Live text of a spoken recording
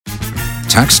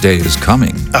Tax day is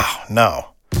coming. Oh, no.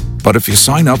 But if you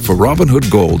sign up for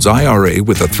Robinhood Gold's IRA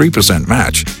with a 3%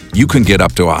 match, you can get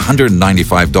up to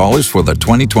 $195 for the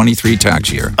 2023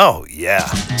 tax year. Oh, yeah.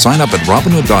 Sign up at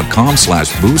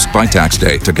Robinhood.com/boost by tax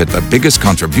day to get the biggest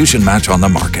contribution match on the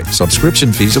market.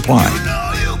 Subscription fees apply.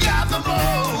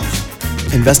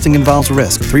 Investing involves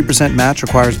risk. 3% match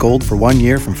requires gold for 1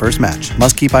 year from first match.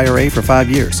 Must keep IRA for 5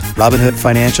 years. Robinhood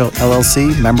Financial,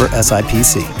 LLC, member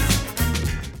SIPC.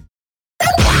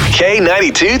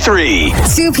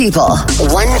 K92-3. Two people,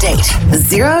 one date,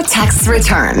 zero texts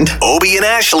returned. Obie and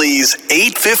Ashley's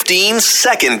 8:15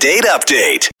 second date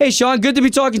update. Hey, Sean, good to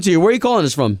be talking to you. Where are you calling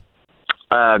us from?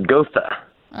 Gotha.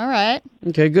 All right.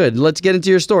 Okay, good. Let's get into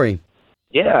your story.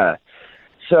 Yeah.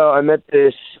 So I met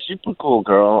this super cool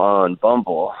girl on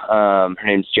Bumble. Her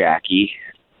name's Jackie.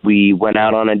 We went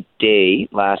out on a date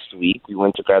last week. We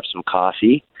went to grab some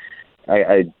coffee.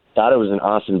 I thought it was an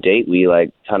awesome date. We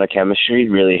ton of chemistry,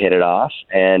 really hit it off.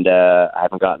 And I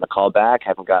haven't gotten a call back,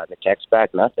 haven't gotten a text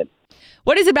back, nothing.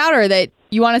 What is it about her that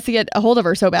you want us to get a hold of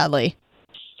her so badly?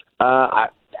 I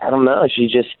don't know.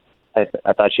 I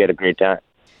thought she had a great time.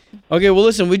 Okay, well,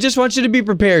 listen, we just want you to be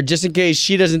prepared just in case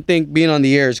she doesn't think being on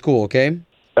the air is cool, okay?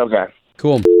 Okay.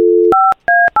 Cool.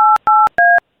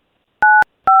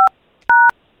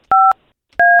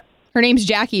 Her name's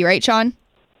Jackie, right, Sean?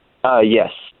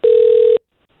 Yes.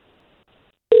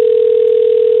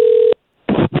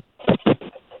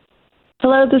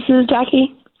 Hello, this is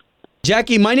Jackie.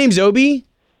 Jackie, my name's Obie.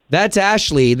 That's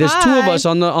Ashley. There's two of us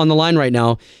on the line right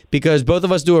now because both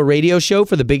of us do a radio show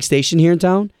for the big station here in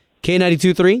town,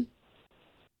 K92.3.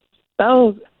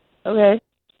 Oh, okay.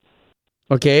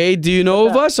 Okay, do you know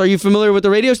of us? Are you familiar with the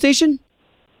radio station?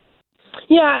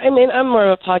 Yeah, I mean, I'm more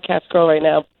of a podcast girl right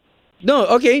now. No,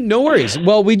 okay, no worries.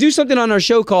 Well, we do something on our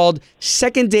show called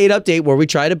Second Date Update where we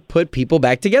try to put people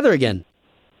back together again.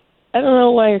 I don't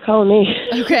know why you're calling me.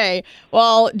 Okay.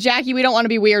 Well, Jackie, we don't want to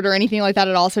be weird or anything like that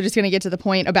at all, so just going to get to the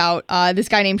point about this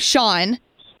guy named Sean.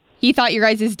 He thought your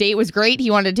guys' date was great. He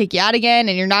wanted to take you out again,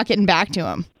 and you're not getting back to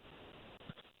him.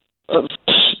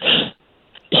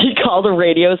 He called a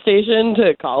radio station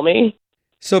to call me?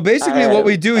 So basically what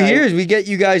we do here is we get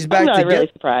you guys back together. I'm not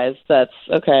really surprised. That's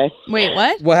okay. Wait,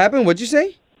 what? What happened? What'd you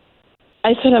say?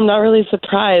 I said I'm not really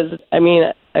surprised. I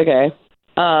mean, okay.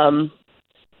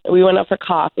 We went out for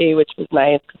coffee, which was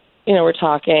nice. You know, we're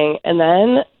talking. And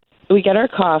then we get our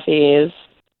coffees,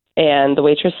 and the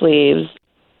waitress leaves.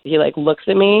 He, looks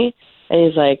at me, and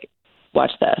he's like,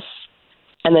 watch this.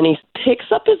 And then he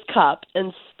picks up his cup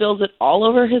and spills it all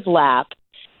over his lap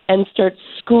and starts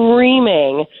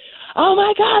screaming, oh,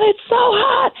 my God, it's so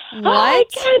hot. What? I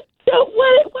can't do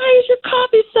it. Why is your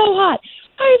coffee so hot?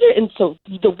 And so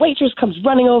the waitress comes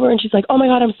running over, and she's like, oh, my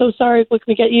God, I'm so sorry. What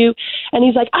can we get you? And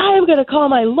he's like, I am going to call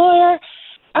my lawyer.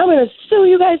 I'm going to sue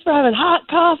you guys for having hot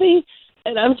coffee.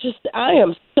 And I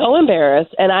am so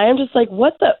embarrassed. And I am just like,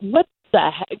 what the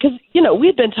heck? Because,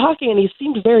 we'd been talking, and he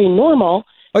seemed very normal.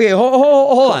 Okay,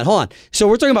 hold on. So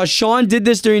we're talking about Sean did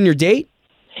this during your date?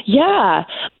 Yeah.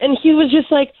 And he was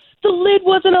just like, the lid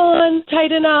wasn't on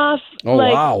tight enough. Oh,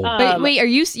 wow. Wait,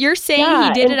 you're saying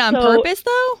he did it on purpose,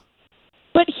 though?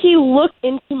 But he looked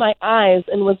into my eyes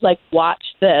and was like, watch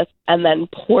this, and then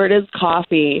poured his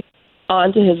coffee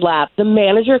onto his lap. The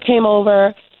manager came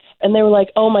over, and they were like,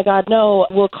 oh, my God, no,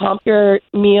 we'll comp your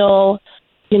meal,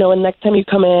 and next time you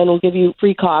come in, we'll give you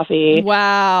free coffee.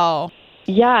 Wow.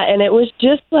 Yeah, and it was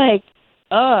just like,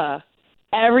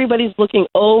 everybody's looking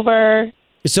over.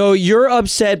 So you're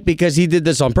upset because he did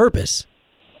this on purpose?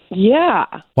 Yeah.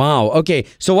 Wow. Okay.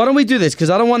 So why don't we do this? Because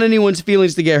I don't want anyone's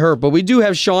feelings to get hurt. But we do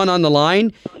have Sean on the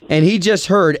line, and he just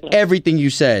heard everything you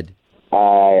said.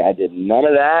 I did none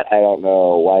of that. I don't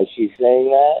know why she's saying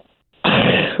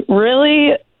that.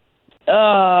 Really?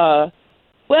 Well,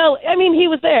 I mean, he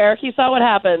was there. He saw what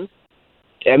happened.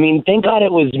 I mean, thank God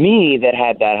it was me that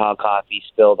had that hot coffee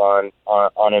spilled on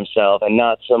himself and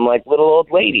not some, little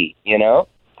old lady,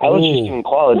 I was just doing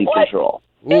quality control.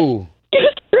 Ooh. You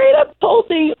straight up told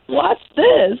me, watch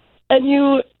this, and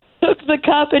you took the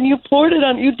cup and you poured it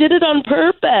on. You did it on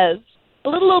purpose. A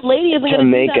little old lady isn't going to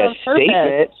make do that on purpose.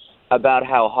 Statement about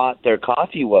how hot their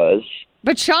coffee was.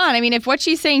 But Sean, I mean, if what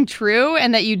she's saying true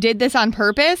and that you did this on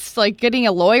purpose, getting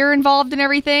a lawyer involved and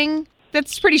everything,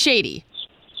 that's pretty shady.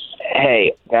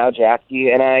 Hey, now Jackie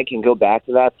and I can go back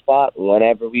to that spot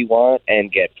whenever we want and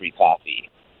get free coffee.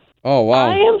 Oh, wow.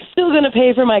 I am still going to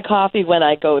pay for my coffee when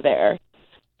I go there.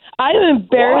 I'm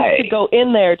embarrassed to go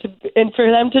in there and for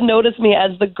them to notice me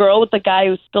as the girl with the guy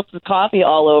who spilled the coffee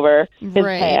all over his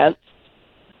pants.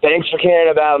 Thanks for caring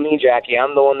about me, Jackie.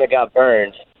 I'm the one that got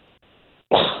burned.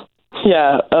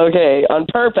 Yeah, okay, on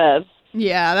purpose.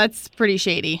 Yeah, that's pretty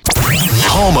shady.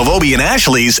 Home of Obie and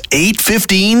Ashley's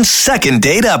 8:15 second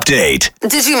date update.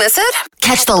 Did you miss it?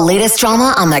 Catch the latest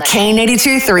drama on the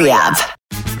K82-3 app.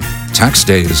 Tax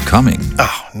day is coming.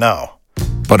 Oh, no.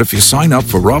 But if you sign up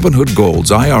for Robinhood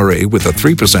Gold's IRA with a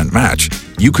 3% match,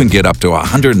 you can get up to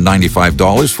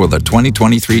 $195 for the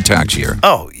 2023 tax year.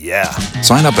 Oh, yeah.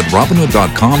 Sign up at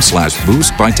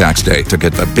Robinhood.com/boost by tax day to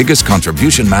get the biggest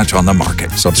contribution match on the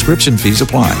market. Subscription fees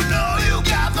apply.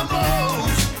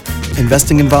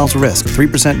 Investing involves risk.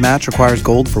 3% match requires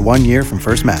gold for 1 year from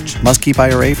first match. Must keep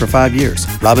IRA for 5 years.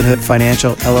 Robinhood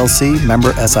Financial, LLC,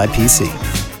 member SIPC.